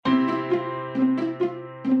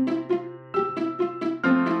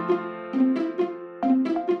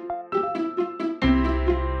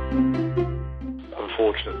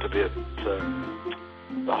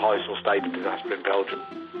Heysel Stadium disaster in Belgium,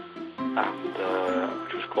 and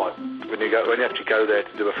which was quite, when you actually go there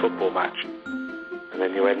to do a football match, and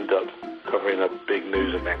then you end up covering a big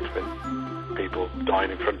news event with people dying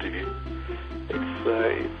in front of you. It's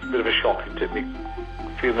a bit of a shock. It took me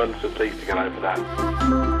a few months at least to get over that.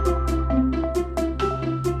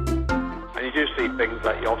 And you do see things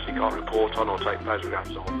that you obviously can't report on or take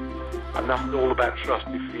photographs of. And that's all about trust.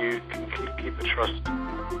 If you can keep the trust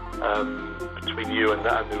between you and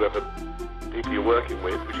whoever people you're working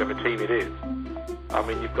with, whichever team it is, I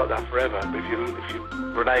mean, you've got that forever. But if you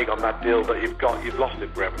renege on that deal that you've got, you've lost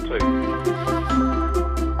it forever too.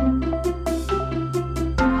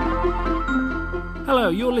 Hello,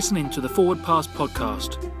 you're listening to the Forward Pass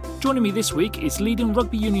podcast. Joining me this week is leading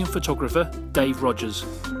rugby union photographer Dave Rogers.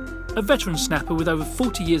 A veteran snapper with over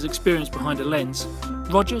 40 years' experience behind a lens,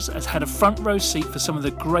 Rogers has had a front row seat for some of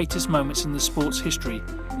the greatest moments in the sport's history,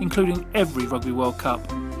 including every Rugby World Cup.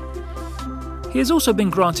 He has also been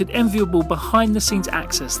granted enviable behind-the-scenes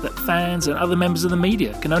access that fans and other members of the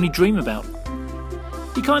media can only dream about.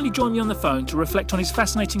 He kindly joined me on the phone to reflect on his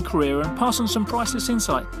fascinating career and pass on some priceless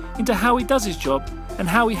insight into how he does his job and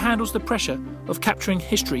how he handles the pressure of capturing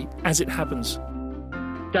history as it happens.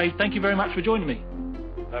 Dave, thank you very much for joining me.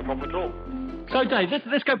 No problem at all. So, Dave,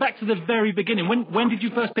 let's go back to the very beginning. When did you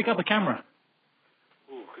first pick up a camera?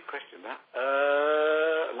 Ooh, good question, that.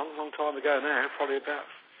 A long time ago now, probably about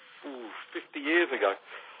 50 years ago.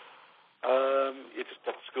 You just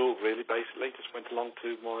left school, really, basically. Just went along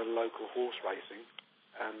to my local horse racing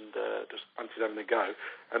and just fancied having a go.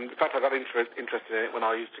 And in fact, I got interested in it when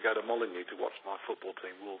I used to go to Molyneux to watch my football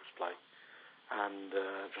team, Wolves, play. And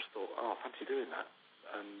just thought, I fancy doing that.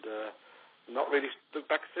 And not really looked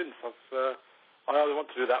back since. I either want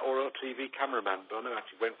to do that or a TV cameraman, but I never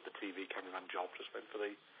actually went for the TV cameraman job, just went for the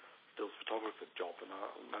stills photographer job. And I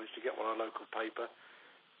managed to get one on a local paper,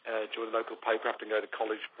 joined a local paper after going to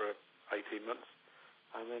college for 18 months,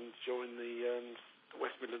 and then joined the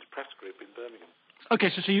West Midlands Press Group in Birmingham. Okay,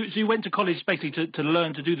 so you went to college basically to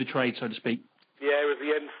learn to do the trade, so to speak? Yeah, it was the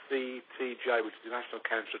NCTJ, which is the National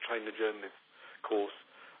Council of Trained Journalists course,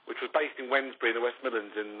 which was based in Wednesbury in the West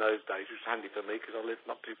Midlands in those days, which was handy for me because I lived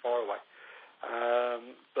not too far away.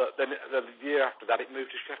 But then the year after that, it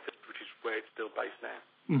moved to Sheffield, which is where it's still based now.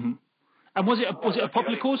 Mm-hmm. And was it a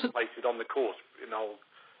popular course? Placed on the course in the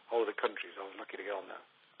whole of the country, so I was lucky to get on that.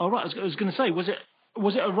 Oh, right. I was going to say, was it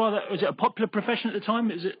a popular profession at the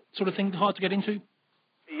time? Is it sort of thing hard to get into?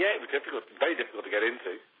 Yeah, it was difficult, very difficult to get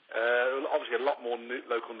into. Obviously, a lot more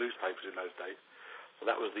local newspapers in those days, so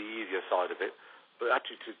that was the easier side of it. But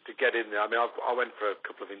actually, to get in there, I mean, I went for a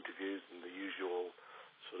couple of interviews and the usual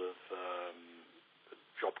sort of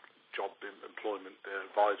job employment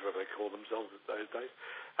advisor, whatever they call themselves those days.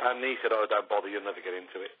 And he said, don't bother, you'll never get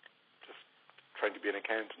into it. Just train to be an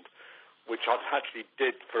accountant, which I actually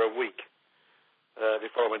did for a week.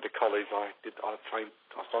 Before I went to college, I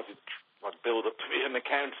started my build up to be an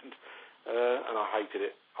accountant, and I hated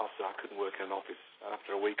it. I couldn't work in an office. And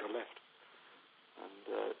after a week, I left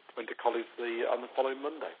and went to college on the following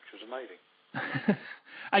Monday, which was amazing.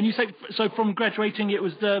 And you say, so from graduating, it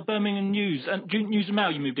was the Birmingham News and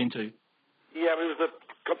Mail you moved into? Yeah, it was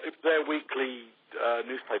their weekly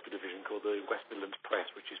newspaper division called the West Midlands Press,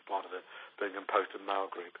 which is part of the Birmingham Post and Mail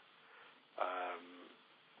group.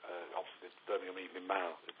 Obviously, the Birmingham Evening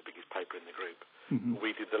Mail is the biggest paper in the group. Mm-hmm.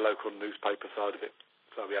 We did the local newspaper side of it.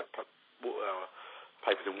 So we had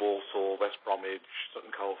papers in Walsall, West Bromwich,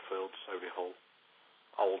 Sutton Coldfield, Solihull,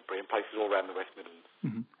 Oldbury, and places all around the West Midlands.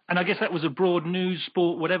 Mm-hmm. And I guess that was a broad news,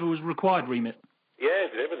 sport, whatever was required remit.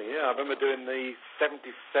 Yeah, did everything, yeah. I remember doing the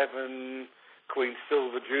 77 Queen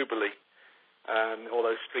Silver Jubilee and all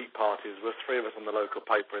those street parties. There were three of us on the local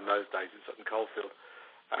paper in those days in Sutton Coldfield.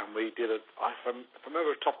 And we did if I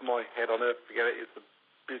remember off the top of my head, I'll never forget it, it's the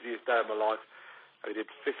busiest day of my life. We did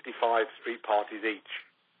 55 street parties each.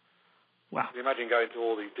 Wow. Can you imagine going to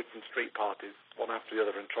all these different street parties, one after the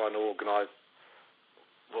other, and trying to organise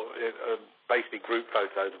basically group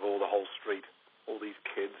photos of the whole street, all these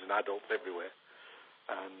kids and adults everywhere.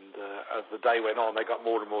 And as the day went on, they got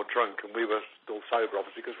more and more drunk, and we were still sober,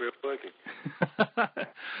 obviously, because we were working.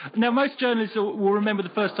 Now, most journalists will remember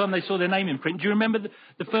the first time they saw their name in print. Do you remember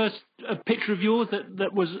the first picture of yours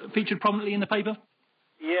that was featured prominently in the paper?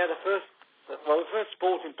 Yeah, the first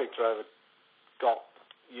sporting picture I ever got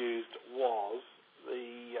used was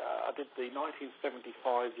I did the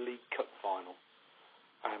 1975 League Cup final,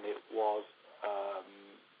 and it was.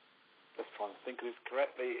 Let's try and think of this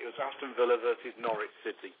correctly. It was Aston Villa versus Norwich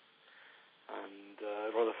City. And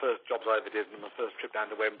one of the first jobs I ever did, and my first trip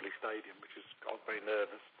down to Wembley Stadium, I was very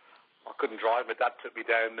nervous. I couldn't drive. My dad took me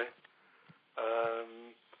down there.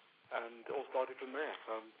 and it all started from there.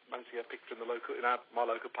 So I managed to get a picture in my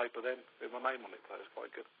local paper then with my name on it, so it was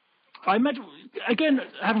quite good. I imagine, again,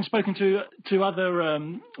 having spoken to other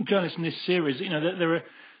journalists in this series, that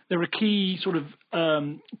there are key sort of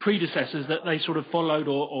predecessors that they sort of followed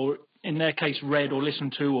or in their case read or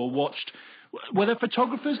listened to or watched. Were there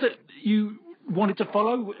photographers that you wanted to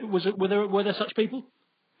follow? Were there such people?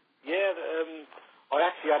 Yeah, I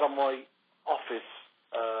actually had on my office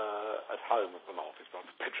at home, well, not office, but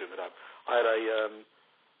bedroom at home, I had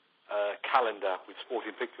a calendar with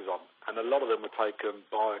sporting pictures on, and a lot of them were taken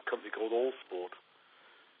by a company called All Sport,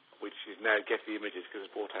 which is now Getty Images because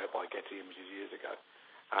it was bought out by Getty Images years ago.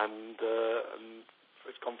 And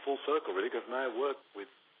it's gone full circle, really, because now I work with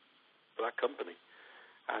that company.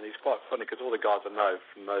 And it's quite funny because all the guys I know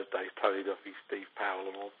from those days, Tony Duffy, Steve Powell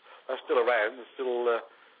and all, they're still around. They're still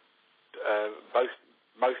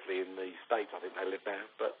mostly in the States, I think they live now,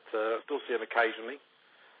 but I still see them occasionally.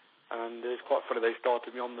 And it's quite funny, they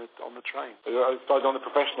started me on the train. I started on the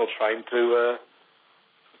professional train to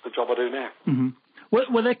the job I do now. Mm-hmm.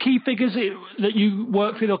 Were there key figures that you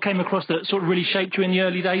worked with or came across that sort of really shaped you in the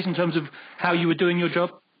early days in terms of how you were doing your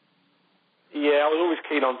job? Yeah, I was always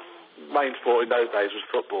keen on main sport in those days was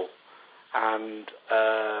football, and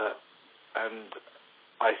I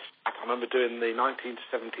remember doing the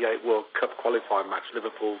 1978 World Cup qualifying match,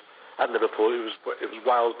 Liverpool. It was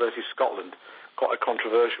Wales versus Scotland, quite a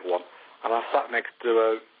controversial one, and I sat next to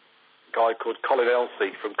a guy called Colin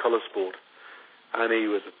Elsey from Colour Sport, and he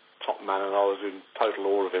was a top man, and I was in total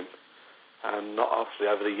awe of him. And obviously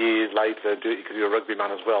over the years later, because you're a rugby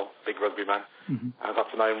man as well, big rugby man, and I got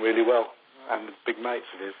to know him really well, and big mates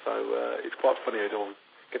of his. So it's quite funny to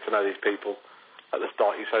get to know these people. At the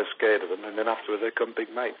start, you're so scared of them, and then afterwards, they become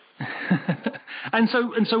big mates. And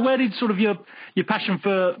so, where did sort of your passion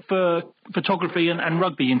for photography and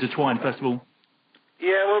rugby intertwine? First of all.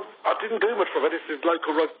 Yeah, well, I didn't do much for it. This is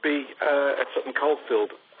local rugby at Sutton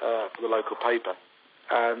Coldfield for the local paper,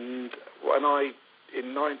 and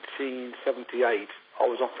in 1978, I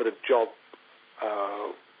was offered a job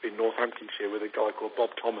in Northamptonshire with a guy called Bob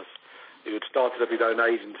Thomas, who had started up his own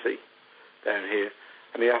agency down here.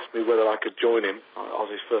 And he asked me whether I could join him. I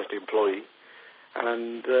was his first employee.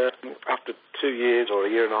 And after 2 years or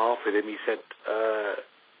a year and a half with him, he said,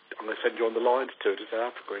 I'm going to send you on the Lions tour to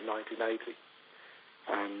South Africa in 1980.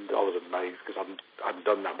 And I was amazed because I hadn't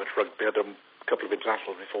done that much rugby. I'd done a couple of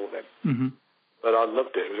internationals before then. Mm-hmm. But I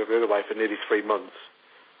loved it. It was away for nearly 3 months.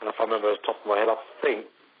 And if I remember off the top of my head, I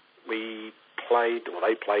think they played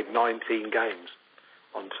 19 games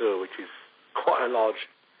on tour, which is quite a long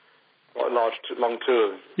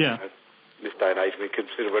tour. Yeah. In this day and age, we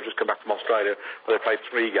consider I just come back from Australia where they played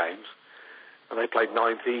 3 games, and they played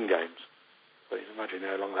 19 games. So you can imagine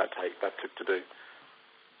how long that took to do.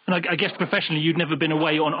 And I guess professionally, you'd never been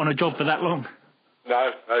away on a job for that long.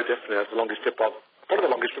 No, definitely. That's the longest trip probably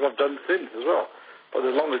the longest trip I've done since as well. But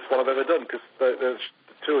the longest one I've ever done, because the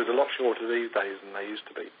tour is a lot shorter these days than they used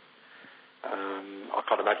to be. I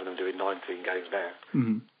can't imagine them doing 19 games now.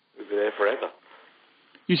 Mm-hmm. We'd be there forever.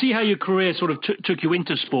 You see how your career sort of took you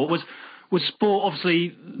into sport. Was sport,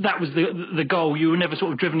 obviously, that was the goal? You were never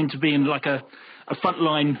sort of driven into being like a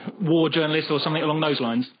frontline war journalist or something along those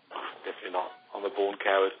lines? Definitely not. I'm a born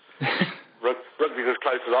coward. Rugby's as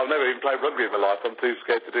close as I've never even played rugby in my life. I'm too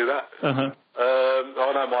scared to do that. Uh-huh. I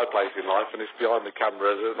know my place in life, and it's behind the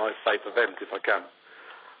camera as a nice, safe event if I can.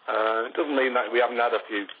 It doesn't mean that we haven't had a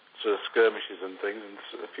few sort of skirmishes and things, and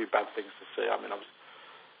a few bad things to see. I mean, I was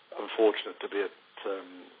unfortunate to be at the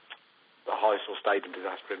Heysel Stadium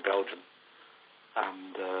disaster in Belgium,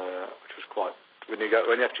 and which was quite when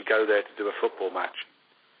you actually go there to do a football match,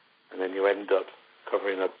 and then you end up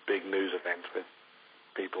covering a big news event with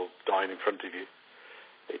people dying in front of you.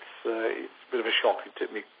 It's a bit of a shock. It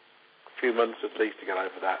took me a few months at least to get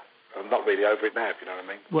over that. I'm not really over it now, if you know what I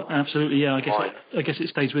mean. Well, absolutely, yeah. I guess it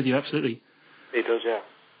stays with you, absolutely. It does, yeah.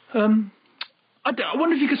 I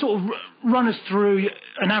wonder if you could sort of run us through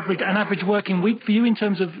an average working week for you in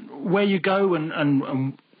terms of where you go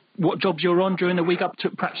and what jobs you're on during the week up to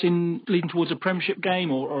perhaps leading towards a Premiership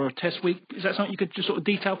game or a Test week. Is that something you could just sort of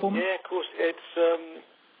detail for me? Yeah, of course.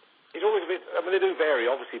 It's always a bit. I mean, they do vary.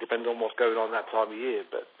 Obviously, depending on what's going on that time of year.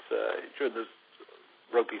 But during the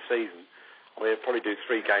rugby season, we'll probably do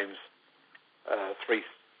 3 games, three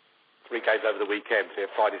games over the weekend. So you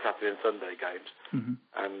have Friday, Saturday, and Sunday games,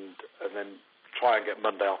 and then try and get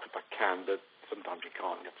Monday off if I can, but sometimes you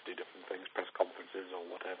can't. You have to do different things, press conferences or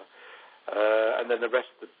whatever. And then the rest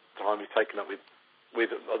of the time is taken up with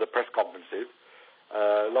other press conferences.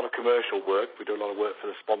 A lot of commercial work. We do a lot of work for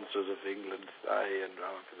the sponsors of England and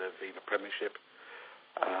for the Viva Premiership.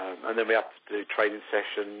 And then we have to do training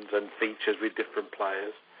sessions and features with different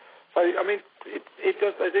players. So, I mean, it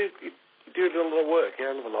does. You do a lot of work,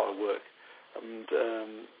 a lot of work, and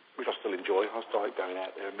which I still enjoy. I started going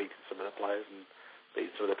out there and meeting some of the players and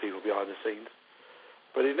meeting some of the people behind the scenes.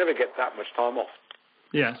 But you never get that much time off.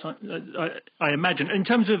 Yes, I imagine. In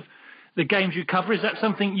terms of the games you cover, is that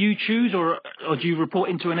something you choose, or do you report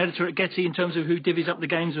into an editor at Getty in terms of who divvies up the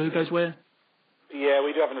games or who goes where? Yeah,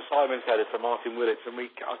 we do have an assignments editor, Martin Willits, and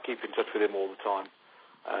I keep in touch with him all the time.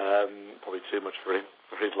 Probably too much for him,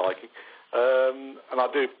 for his liking. And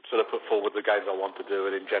I do sort of put forward the games I want to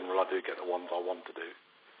do, and in general I do get the ones I want to do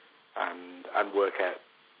and work out.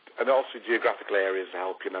 And also geographical areas to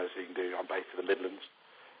help, so you can do, I'm based in the Midlands,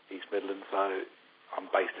 East Midlands, so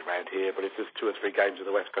I'm based around here, but if there's 2 or 3 games in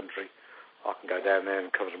the West Country, I can go down there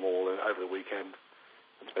and cover them all over the weekend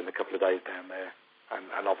and spend a couple of days down there.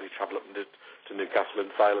 And obviously travel up to Newcastle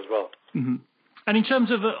and Sale as well. Mm-hmm. And in terms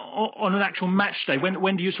of on an actual match day,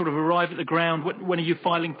 when do you sort of arrive at the ground? When are you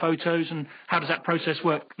filing photos, and how does that process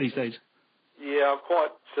work these days? Yeah,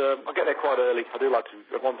 I get there quite early. I do like to.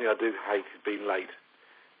 One thing I do hate is being late,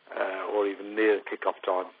 or even near kick-off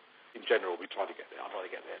time. In general, we try to get there. I'd rather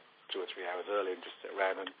get there 2 or 3 hours early and just sit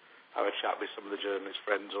around and have a chat with some of the journalist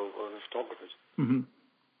friends or the photographers. Mm-hmm.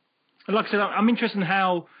 Like I said, I'm interested in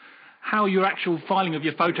how your actual filing of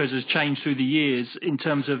your photos has changed through the years in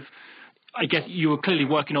terms of, I guess you were clearly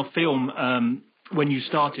working off film when you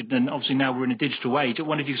started, and obviously now we're in a digital age. I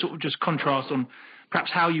wonder if you sort of just contrast on perhaps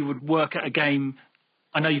how you would work at a game.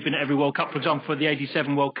 I know you've been at every World Cup, for example, for the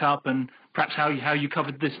 '87 World Cup, and perhaps how you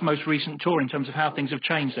covered this most recent tour in terms of how things have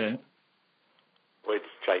changed there. Well, it's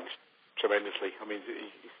changed tremendously. I mean,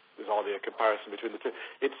 there's hardly a comparison between the two.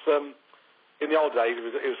 It's in the old days, it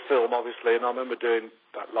was film, obviously, and I remember doing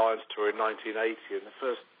that Lions tour in 1980, and the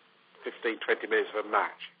first 15, 20 minutes of a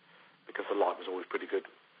match, because the light was always pretty good,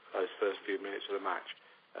 those first few minutes of the match,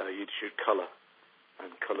 you'd shoot colour,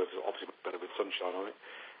 and colours are obviously better with sunshine on it.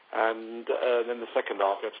 And then the second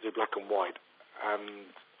half, you had to do black and white.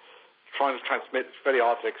 And trying to transmit, it's very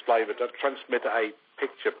hard to explain, but to transmit a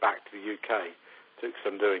picture back to the UK took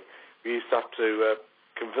some doing. We used to have to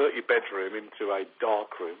convert your bedroom into a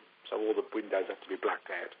dark room, so all the windows have to be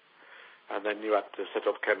blacked out. And then you had to set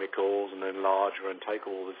up chemicals and enlarge and take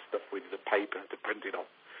all this stuff with the paper to print it on.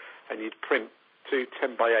 And you'd print 2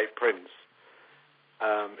 10x8 prints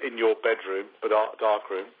in your bedroom, a dark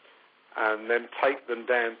room, and then take them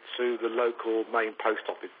down to the local main post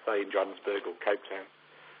office, say in Johannesburg or Cape Town,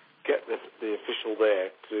 get the official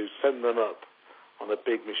there to send them up on a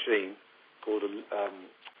big machine called a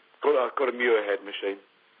Muirhead machine.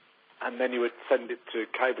 And then you would send it to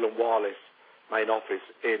Cable and Wireless main office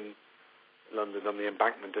in London, on the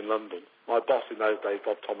Embankment in London. My boss in those days,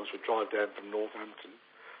 Bob Thomas, would drive down from Northampton,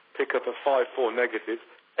 pick up a 5:4 negative,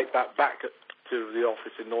 take that back to the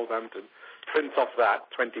office in Northampton, print off that,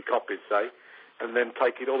 20 copies, say, and then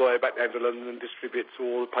take it all the way back down to London and distribute to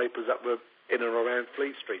all the papers that were in and around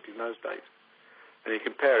Fleet Street in those days. And you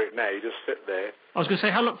compare it now, you just sit there. I was going to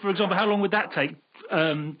say, how long would that take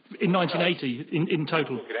in 1980 in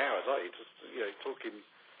total? Talking hours, aren't you? Just, talking,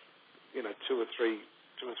 2 or 3,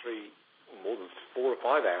 or more than 4 or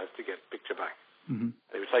 5 hours to get the picture back. Mm-hmm.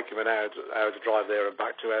 It would take him an hour to drive there and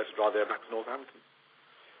back, 2 hours to drive there and back to Northampton.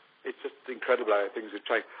 It's just incredible how things have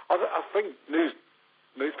changed. I think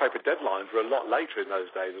newspaper deadlines were a lot later in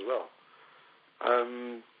those days as well.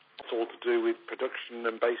 It's all to do with production,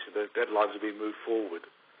 and basically the deadlines have been moved forward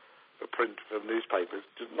for print from newspapers,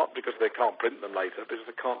 not because they can't print them later, because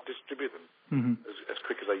they can't distribute them as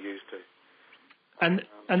quick as they used to. And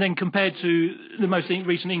then compared to the most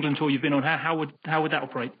recent England tour you've been on, how would that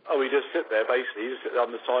operate? Oh, you just sit there basically. You just sit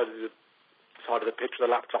on the side of the pitch with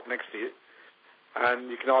a laptop next to you,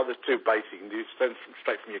 and you can either do basic, you can do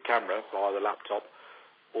straight from your camera via the laptop,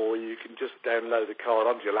 or you can just download the card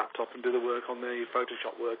onto your laptop and do the work on there, your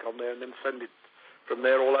Photoshop work on there, and then send it from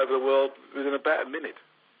there all over the world within about a minute,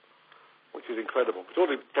 which is incredible. It all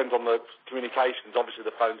depends on the communications, obviously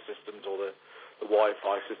the phone systems or the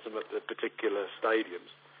Wi-Fi system at the particular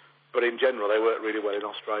stadiums. But in general, they work really well in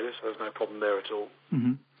Australia, so there's no problem there at all.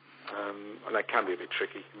 Mm-hmm. And they can be a bit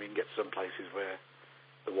tricky. I mean, you get some places where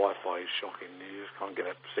the Wi-Fi is shocking. You just can't get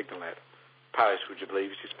a signal out. Paris, would you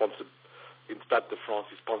believe, is sponsored. In Stade de France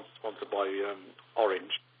is sponsored by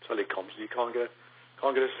Orange Telecoms. You can't get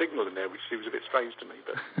a signal in there, which seems a bit strange to me.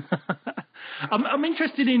 But I'm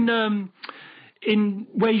interested in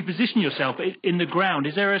where you position yourself in the ground.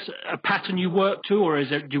 Is there a pattern you work to, or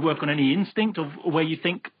do you work on any instinct of where you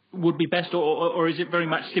think would be best, or is it very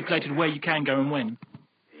much stipulated where you can go and when?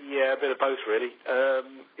 Yeah, a bit of both, really.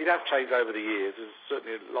 It has changed over the years. There's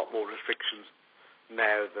certainly a lot more restrictions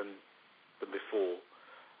now than before.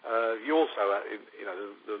 You also, there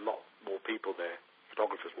are a lot more people there,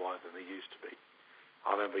 photographers-wise, than there used to be.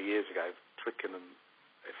 I remember years ago, Twickenham,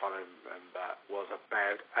 if I remember, was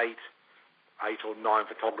about eight or nine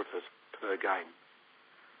photographers per game.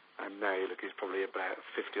 And now you look, it's probably about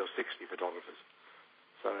 50 or 60 photographers.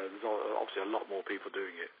 So there's obviously a lot more people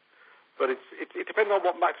doing it. But it depends on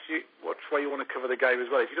what way you want to cover the game as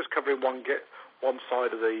well. If you're just covering one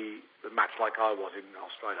side of the match like I was in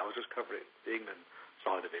Australia, I was just covering the England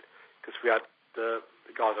side of it. Because we had the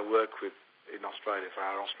guys I work with in Australia for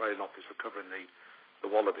our Australian office were covering the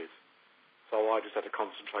Wallabies. So I just had to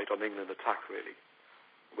concentrate on England attack, really.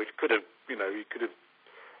 Which could have, you could have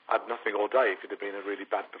had nothing all day. It could have been a really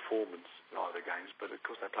bad performance in either games. But of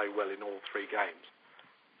course they play well in all three games.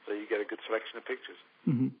 So you get a good selection of pictures.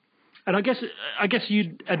 Mm-hmm. And I guess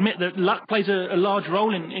you'd admit that luck plays a large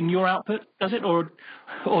role in your output, does it, or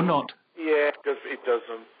not? Yeah, it does. It does.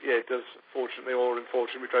 Fortunately or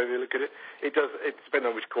unfortunately, whichever you look at it, it does. It depends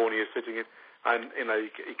on which corner you're sitting in, and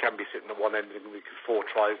you can be sitting at one end and we 4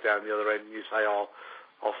 tries down the other end, and you say, I'll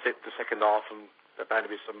sit the second half, and there's bound to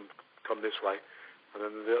be some come this way, and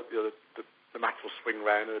then the match will swing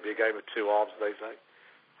round, and it'll be a game of 2 halves, they say,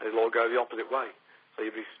 and it'll all go the opposite way. So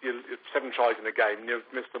you're 7 tries in a game and you've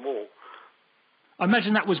missed them all. I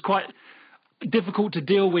imagine that was quite difficult to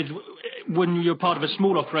deal with when you're part of a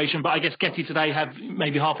small operation, but I guess Getty today have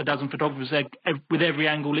maybe half a dozen photographers there with every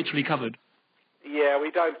angle literally covered. Yeah,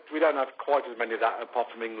 we don't have quite as many of that apart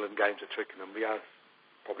from England games at Twickenham. We have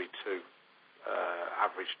probably 2,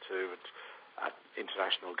 average 2 at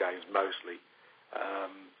international games mostly.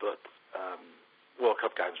 But World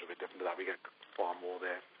Cup games are a bit different to that. We get far more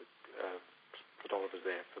there. Photographers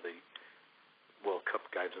there for the World Cup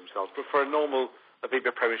games themselves. But for a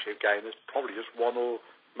bigger Premiership game, there's probably just 1 or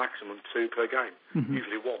maximum 2 per game. Mm-hmm.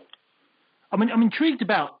 Usually 1. I'm intrigued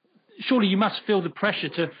about. Surely you must feel the pressure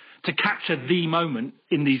to capture the moment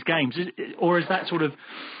in these games, or is that sort of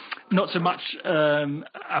not so much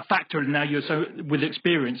a factor now you're so with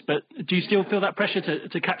experience? But do you still feel that pressure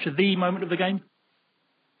to capture the moment of the game?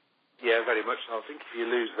 Yeah, very much. I think if you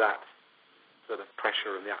lose that sort of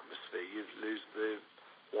pressure and the atmosphere, you lose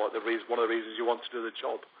one of the reasons you want to do the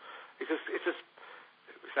job. It's just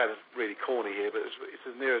it sounds really corny here, but it's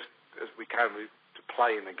as near as we can to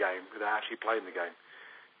playing the game without actually playing the game.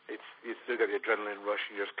 You still get the adrenaline rush,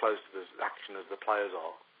 and you're as close to the action as the players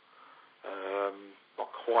are. Not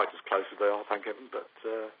quite as close as they are, thank heaven, but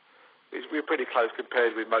we're pretty close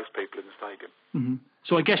compared with most people in the stadium. Mm-hmm.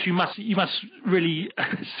 So I guess you must really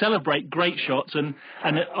celebrate great shots, and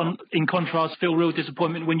in contrast, feel real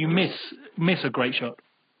disappointment when you miss a great shot.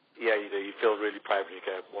 Yeah, you do. You feel really proud when you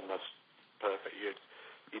get one that's perfect. You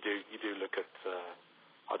do look at.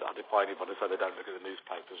 I defy anybody to say they don't look at the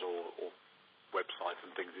newspapers or websites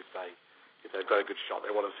and things if they've got a good shot,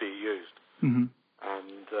 they want to see it used. Mm-hmm.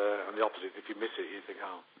 And the opposite, if you miss it, you think,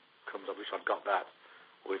 I wish I'd got that.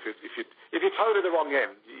 Or if you're totally the wrong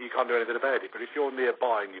end, you can't do anything about it. But if you're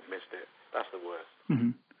nearby and you've missed it, that's the worst.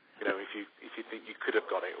 Mm-hmm. If you think you could have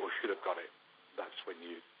got it or should have got it, that's when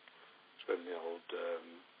the old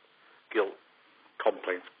guilt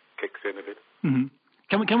complaint kicks in a bit. Mm-hmm.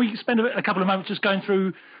 Can we spend a couple of moments just going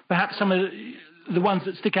through perhaps some of the ones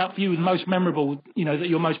that stick out for you, the most memorable, that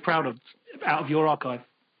you're most proud of out of your archive?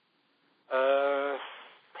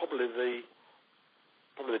 Probably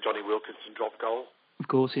the Johnny Wilkinson drop goal. Of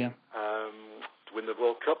course, yeah. To win the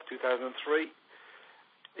World Cup 2003.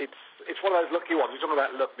 It's one of those lucky ones. We were talking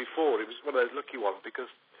about luck before. It was one of those lucky ones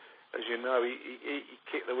because, as you know, he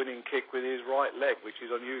kicked the winning kick with his right leg, which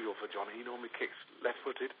is unusual for Johnny. He normally kicks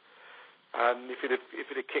left-footed. And if it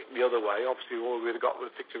had kicked the other way, obviously all we would have got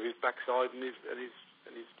was a picture of his backside and his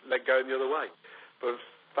leg going the other way. But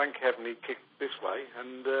thank heaven he kicked this way,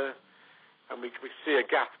 and we see a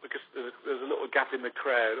gap because there's a little gap in the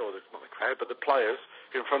crowd, or not the crowd, but the players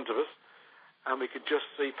in front of us, and we could just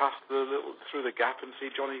see past through the gap and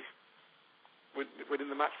see Johnny winning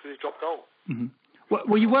the match with his drop goal. Mm-hmm.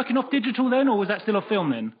 Were you working off digital then, or was that still a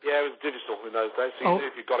film then? Yeah, it was digital in those days. So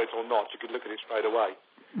if you got it or not, you could look at it straight away.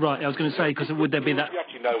 Right, I was going to say, because would there be that... You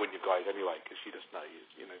actually know when you've got it anyway, because you just know.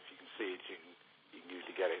 If you can see it, you can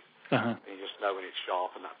usually get it. Uh-huh. And you just know when it's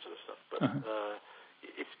sharp and that sort of stuff. But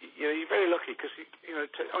you're very lucky, because it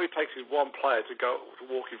only takes one player to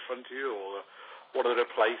walk in front of you, or one of the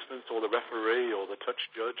replacements, or the referee, or the touch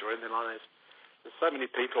judge, or anything like that. There's so many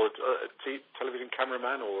people, a television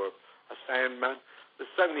cameraman, or a sound man. There's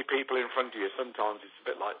so many people in front of you. Sometimes it's a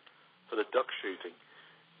bit like for the duck shooting.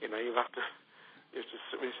 You have to...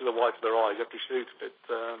 when you see the whites of their eyes, you have to shoot. But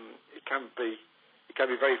it can be it can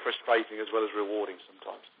be very frustrating as well as rewarding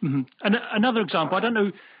sometimes. Mm-hmm. And another example, I don't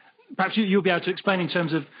know, perhaps you'll be able to explain in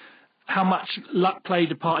terms of how much luck played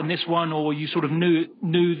a part in this one, or you sort of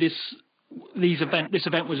knew this event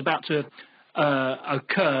was about to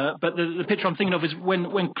occur. But the picture I'm thinking of is when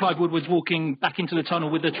Clive Wood was walking back into the tunnel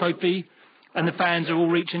with the trophy, and the fans are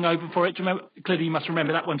all reaching over for it. Do you remember? Clearly, you must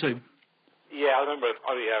remember that one too. Yeah, I remember.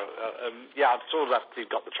 Oh, yeah. I saw that he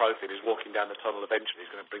got the trophy and he's walking down the tunnel. Eventually,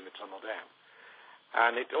 he's going to bring the tunnel down,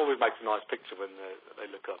 and it always makes a nice picture when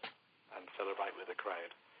they look up and celebrate with the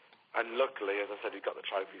crowd. And luckily, as I said, he got the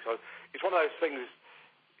trophy. So it's one of those things.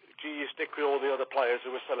 Do you stick with all the other players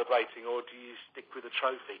who were celebrating, or do you stick with the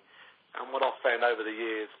trophy? And what I've found over the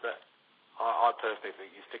years that I personally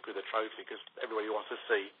think you stick with the trophy, because everybody wants to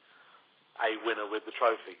see a winner with the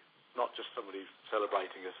trophy, not just somebody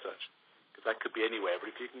celebrating as such. Because that could be anywhere, but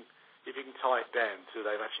if you can tie it down to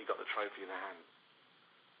they've actually got the trophy in their hands,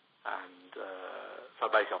 and so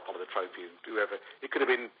basically I'll follow the trophy and whoever it could have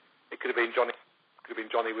been Johnny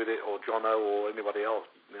with it, or Jono, or anybody else,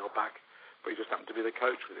 Neil Back, but he just happened to be the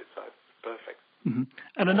coach with it, so perfect. Mm-hmm.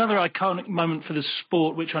 And another iconic moment for the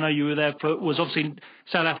sport, which I know you were there for, was obviously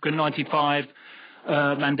South Africa '95,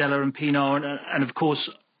 Mandela and Pienaar, and of course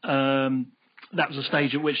that was a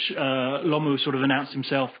stage at which Lomu sort of announced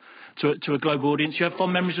himself to a global audience. You have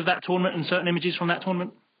fond memories of that tournament and certain images from that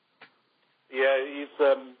tournament? Yeah, he's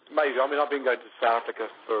amazing. I mean, I've been going to South Africa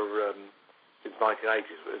for since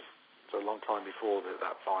 1980s. So a long time before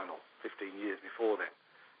that final, 15 years before then.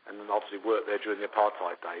 And then obviously worked there during the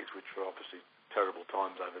apartheid days, which were obviously terrible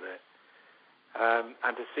times over there.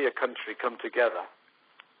 And to see a country come together,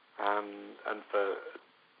 and for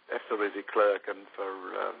Esther Rizzi Clerk and for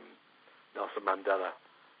Nelson Mandela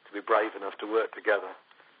to be brave enough to work together,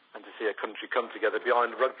 and to see a country come together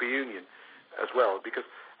behind rugby union as well. Because,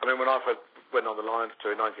 I mean, when I first went on the Lions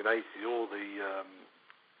tour in 1980, all the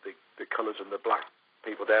colours and the black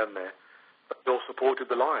people down there, they all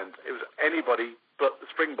supported the Lions. It was anybody but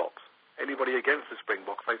the Springboks. Anybody against the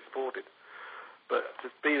Springboks, they supported. But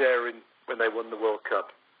to be there when they won the World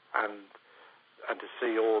Cup, and to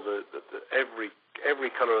see all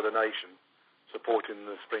every colour of the nation supporting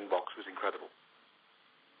the Springboks was incredible.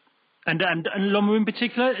 And Lomu in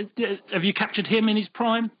particular, have you captured him in his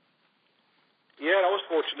prime? Yeah, I was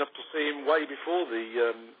fortunate enough to see him way before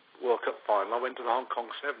the World Cup final. I went to the Hong Kong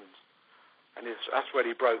Sevens, and that's where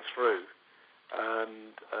he broke through,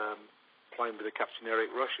 and playing with the captain Eric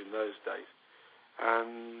Rush in those days.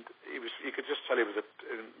 And you could just tell he was an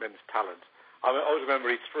immense talent. I always remember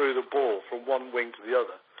he threw the ball from one wing to the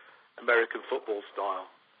other, American football style,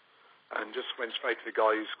 and just went straight to the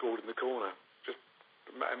guy who scored in the corner.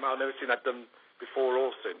 I've never seen that done before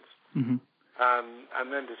or since. Mm-hmm. And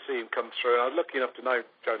then to see him come through, and I was lucky enough to know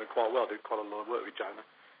Jonah quite well. I did quite a lot of work with Jonah.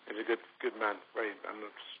 He's a good man, very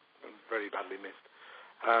badly missed.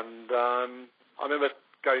 And I remember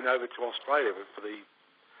going over to Australia for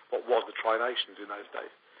what was the Tri Nations in those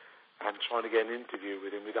days, and trying to get an interview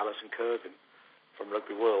with him, with Alison Kirvin from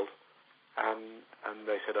Rugby World, and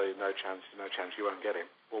they said, "Oh, no chance, you won't get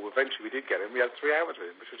him." Well, eventually we did get him. We had 3 hours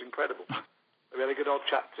with him, which was incredible. We had a good old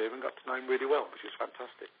chat to him and got to know him really well, which is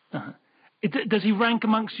fantastic. Uh-huh. Does he rank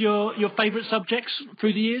amongst your favourite subjects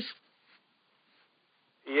through the years?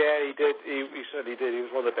 Yeah, he did. He certainly did. He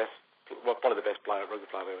was one of the best rugby players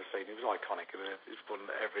I've ever seen. He was iconic. I mean, he was one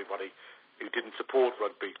that everybody who didn't support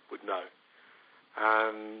rugby would know.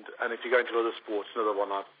 And if you go into other sports, another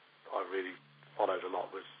one I really followed a lot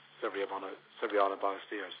was Severiano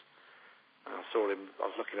Ballesteros. And I saw him. I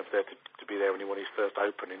was lucky enough there to be there when he won his first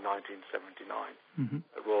Open in 1979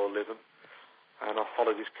 at Royal Lytham, and I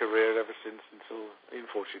followed his career ever since until he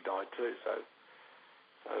unfortunately died too. So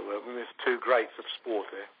we missed 2 greats of sport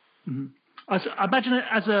there. Mm-hmm. I imagine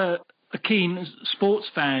as a keen sports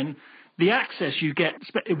fan, the access you get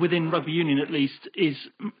within rugby union at least is.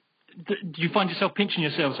 Do you find yourself pinching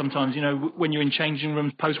yourself sometimes? You know, when you're in changing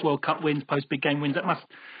rooms, post World Cup wins, post big game wins.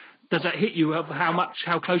 Does that hit you of how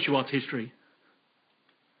close you are to history?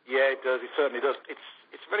 Yeah, it does. It certainly does.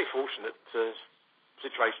 It's a very fortunate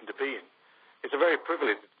situation to be in. It's a very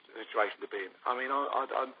privileged situation to be in. I mean,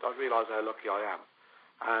 I realise how lucky I am,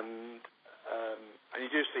 and you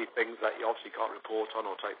do see things that you obviously can't report on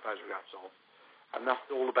or take photographs of, and that's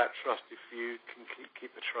all about trust. If you can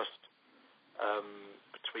keep the trust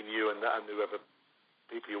between you and whoever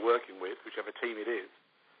people you're working with, whichever team it is,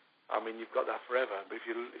 I mean, you've got that forever. But if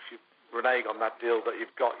you renege on that deal that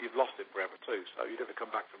you've got, you've lost it forever too. So you never come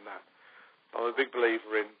back from that. I'm a big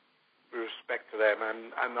believer in respect to them,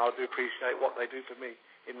 and I do appreciate what they do for me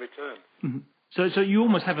in return. Mm-hmm. So you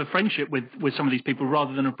almost have a friendship with some of these people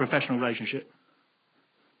rather than a professional relationship?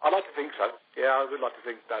 I like to think so. so. Yeah, I would like to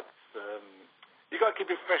think that's... you've got to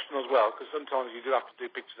keep it professional as well, because sometimes you do have to do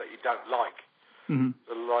pictures that you don't like. Mm-hmm.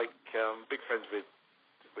 So big friends with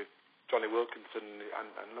Johnny Wilkinson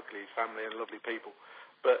and luckily his family and lovely people.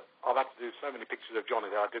 But I've had to do so many pictures of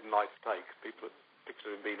Johnny that I didn't like to take.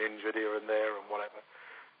 Pictures of him being injured here and there and whatever.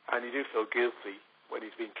 And you do feel guilty when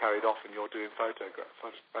he's being carried off and you're doing photos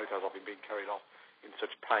of him being carried off in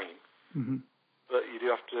such pain. Mm-hmm. But you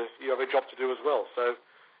have a job to do as well. So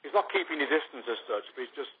it's not keeping your distance as such, but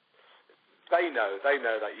it's just they know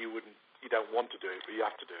that you don't want to do it, but you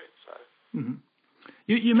have to do it. So. Mm-hmm.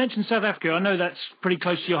 You mentioned South Africa. I know that's pretty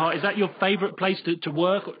close to your heart. Is that your favourite place to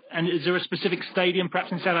work? And is there a specific stadium,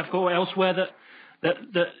 perhaps in South Africa or elsewhere,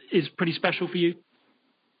 that is pretty special for you?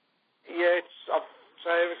 Yeah, I've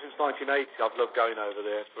ever since 1980, I've loved going over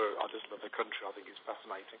there. I just love the country. I think it's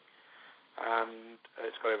fascinating, and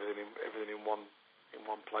it's got everything in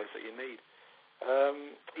one place that you need.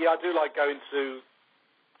 I do like going to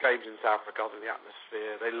games in South Africa. I think the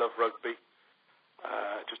atmosphere. They love rugby.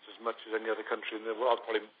 Just as much as any other country in the world,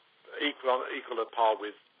 probably equal at par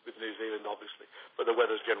with New Zealand, obviously. But the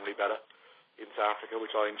weather's generally better in South Africa,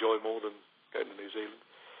 which I enjoy more than going to New Zealand.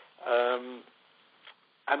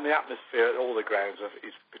 And the atmosphere at all the grounds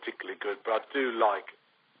is particularly good. But I do like,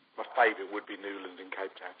 my favourite would be Newlands in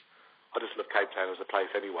Cape Town. I just love Cape Town as a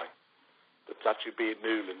place anyway. But to actually be at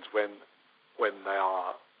Newlands when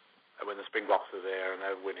the Springboks are there and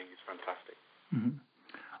they're winning is fantastic. Mm-hmm.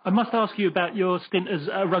 I must ask you about your stint as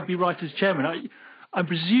a rugby writers chairman. I'm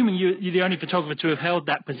presuming you're the only photographer to have held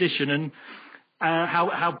that position, and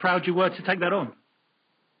how proud you were to take that on.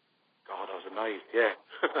 God, I was amazed. Yeah,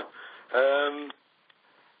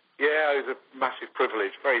 it was a massive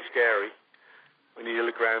privilege. Very scary when you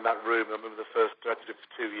look around that room. I remember I had to do it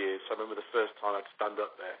for 2 years. So I remember the first time I had to stand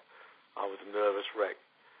up there, I was a nervous wreck.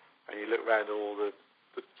 And you look around all the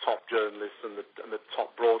top journalists and the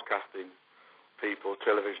top broadcasting people,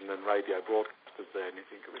 television and radio broadcasters there, and you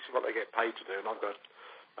think, this is what they get paid to do, and I've got to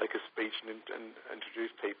make a speech and introduce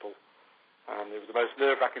people. And it was the most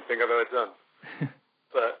nerve-wracking thing I've ever done.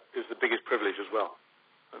 But it was the biggest privilege as well.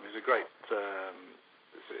 I mean, it's a great,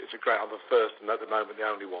 I'm the first and at the moment the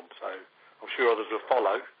only one, so I'm sure others will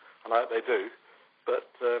follow, and I hope they do. But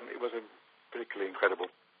it was a particularly incredible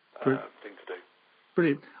thing to do.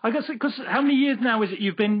 Brilliant. I guess, because how many years now is it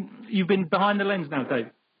you've been behind the lens now, Dave?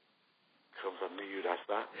 I knew you'd ask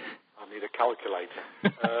that. I need a calculator.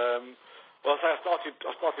 Well, I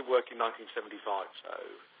started work in 1975, so...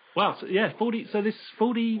 Wow, so, yeah, 40... So this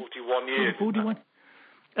 40... 41 years. 41.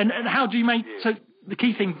 And how do you make... So the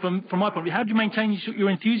key thing from my point of view, how do you maintain your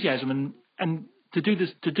enthusiasm and to do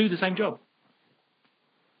the same job?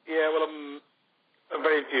 Yeah, well, I'm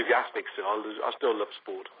very enthusiastic still. I still love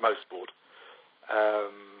sport, most sport.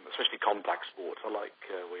 Especially contact sports. I like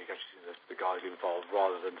where you actually see the guys involved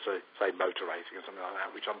rather than say motor racing or something like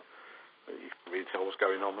that, which you can really tell what's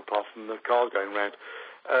going on apart from the cars going round.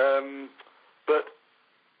 But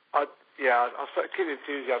I keep the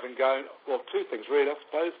enthusiasm going. Well, two things really, I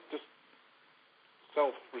suppose. Just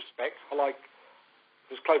self-respect. I like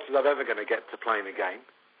as close as I'm ever going to get to playing a game,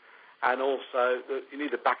 and also you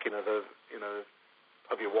need the backing of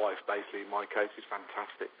of your wife. Basically, in my case, is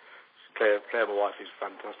fantastic. Claire, my wife, is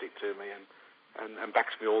fantastic to me and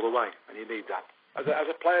backs me all the way, and you need that. As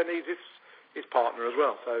a player needs his partner as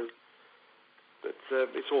well. So, but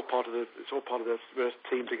it's all part of the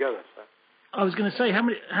team together. So. I was going to say,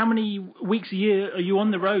 how many weeks a year are you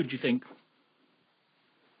on the road, do you think?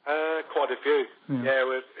 Quite a few. Yeah,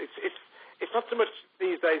 it's not so much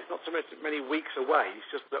these days. Not so many weeks away.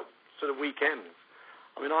 It's just that sort of weekends.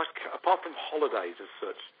 I mean, apart from holidays as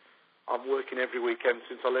such, I'm working every weekend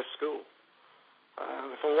since I left school.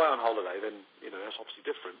 If I'm away on holiday, then that's obviously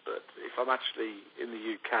different. But if I'm actually in the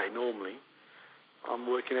UK, normally I'm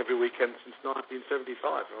working every weekend since 1975.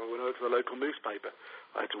 I went over to a local newspaper.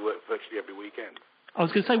 I had to work virtually every weekend. I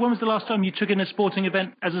was going to say, when was the last time you took in a sporting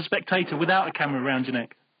event as a spectator without a camera around your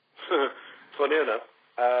neck? Funny enough,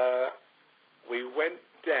 we went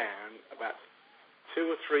down about 2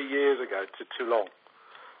 or 3 years ago to Toulon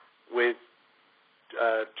with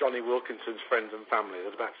Johnny Wilkinson's friends and family.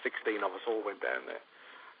 There's about 16 of us all went down there.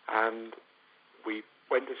 And we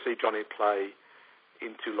went to see Johnny play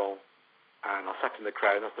in Toulon. And I sat in the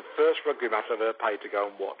crowd. That's the first rugby match I've ever paid to go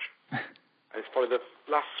and watch. And it's probably the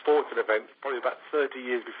last sporting event, probably about 30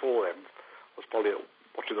 years before then, was probably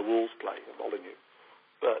watching the Wolves play at Molineux.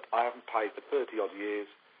 But I haven't paid for 30-odd years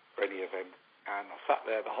for any event. And I sat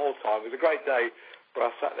there the whole time. It was a great day, but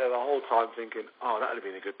I sat there the whole time thinking, that would have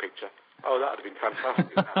been a good picture. Oh, that would have been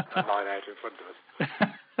fantastic, that line out in front of us.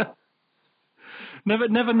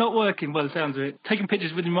 Never not working by the sounds of it. Taking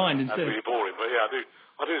pictures with your mind instead. That's really boring, but yeah,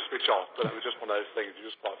 I do switch off. But it was just one of those things. It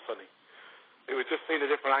was just quite funny. It was just seeing a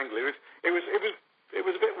different angle. It was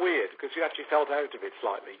a bit weird because you actually felt out of it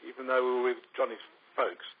slightly, even though we were with Johnny's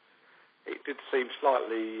folks. It did seem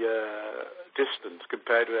slightly distant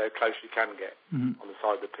compared to how close you can get on the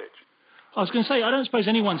side of the pitch. I was going to say, I don't suppose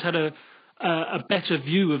anyone's had a better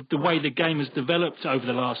view of the way the game has developed over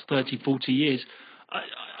the last 30, 40 years.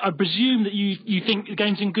 I presume that you think the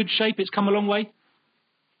game's in good shape. It's come a long way.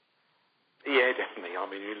 Yeah, definitely. I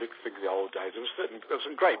mean, you look at the old days. There were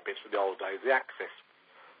some great bits of the old days. The access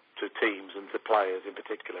to teams and to players in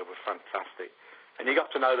particular was fantastic, and you got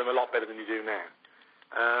to know them a lot better than you do now.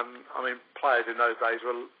 I mean, players in those days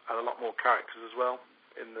had a lot more characters as well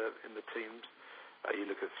in the teams. You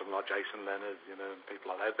look at someone like Jason Leonard, and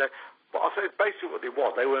people like that. But I'll say basically what they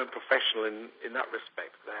was. They weren't professional in that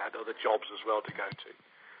respect. They had other jobs as well to go to.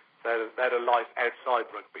 They had a life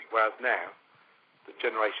outside rugby, whereas now, the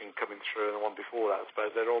generation coming through and the one before that, I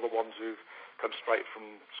suppose, they're all the ones who've come straight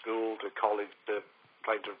from school to college to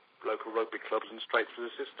playing to local rugby clubs and straight through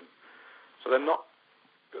the system. So they're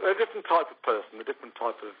a different type of person, it's a different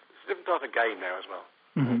type of game now as well.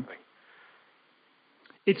 I think.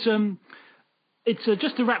 It's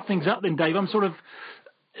just to wrap things up then, Dave, I'm sort of,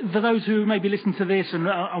 for those who maybe listen to this and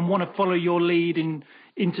want to follow your lead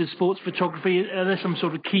into sports photography, are there some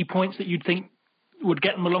sort of key points that you'd think would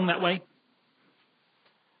get them along that way?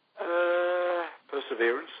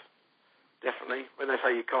 Perseverance, definitely. When they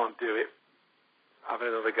say you can't do it, have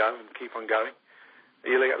another go and keep on going.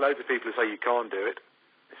 You'll get loads of people who say you can't do it.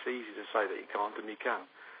 It's easy to say that you can't, and you can.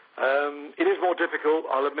 It is more difficult,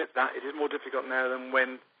 I'll admit that. It is more difficult now than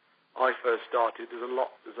when I first started. There's a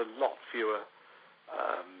lot fewer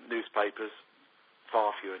newspapers,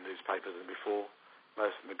 far fewer newspapers than before.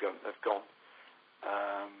 Most of them have gone.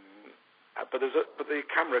 But the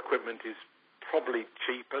camera equipment is probably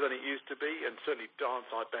cheaper than it used to be, and certainly darn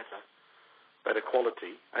sight better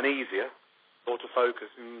quality and easier. Autofocus.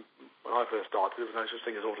 And when I first started, there was no such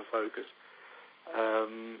thing as autofocus,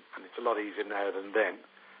 and it's a lot easier now than then.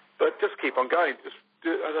 But just keep on going.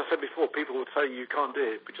 As I said before, people would say you can't do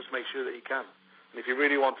it, but just make sure that you can. And if you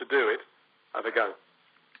really want to do it, have a go.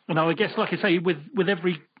 And I guess, like I say, with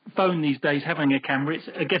every phone these days having a camera, it's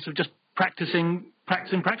a guess of just practicing, I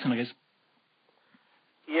guess.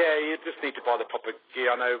 Yeah, you just need to buy the proper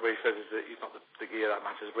gear. I know everybody says that it's not the gear that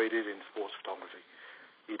matters, but it is in sports photography.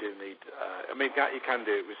 You do need, you can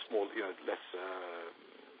do it with small, less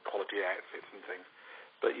quality outfits and things,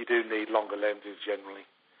 but you do need longer lenses generally,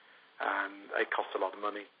 and they cost a lot of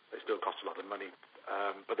money. They still cost a lot of money,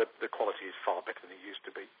 but the quality is far better than it used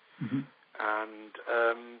to be. And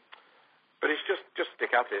but it's just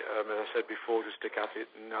stick at it. As I said before, just stick at it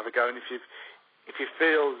and have a go. And if you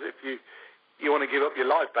feel you want to give up your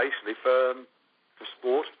life basically for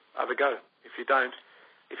sport, have a go. If you don't,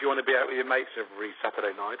 if you want to be out with your mates every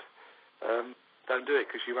Saturday night, don't do it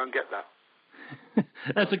because you won't get that.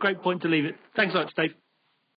 That's a great point to leave it. Thanks so much, Dave.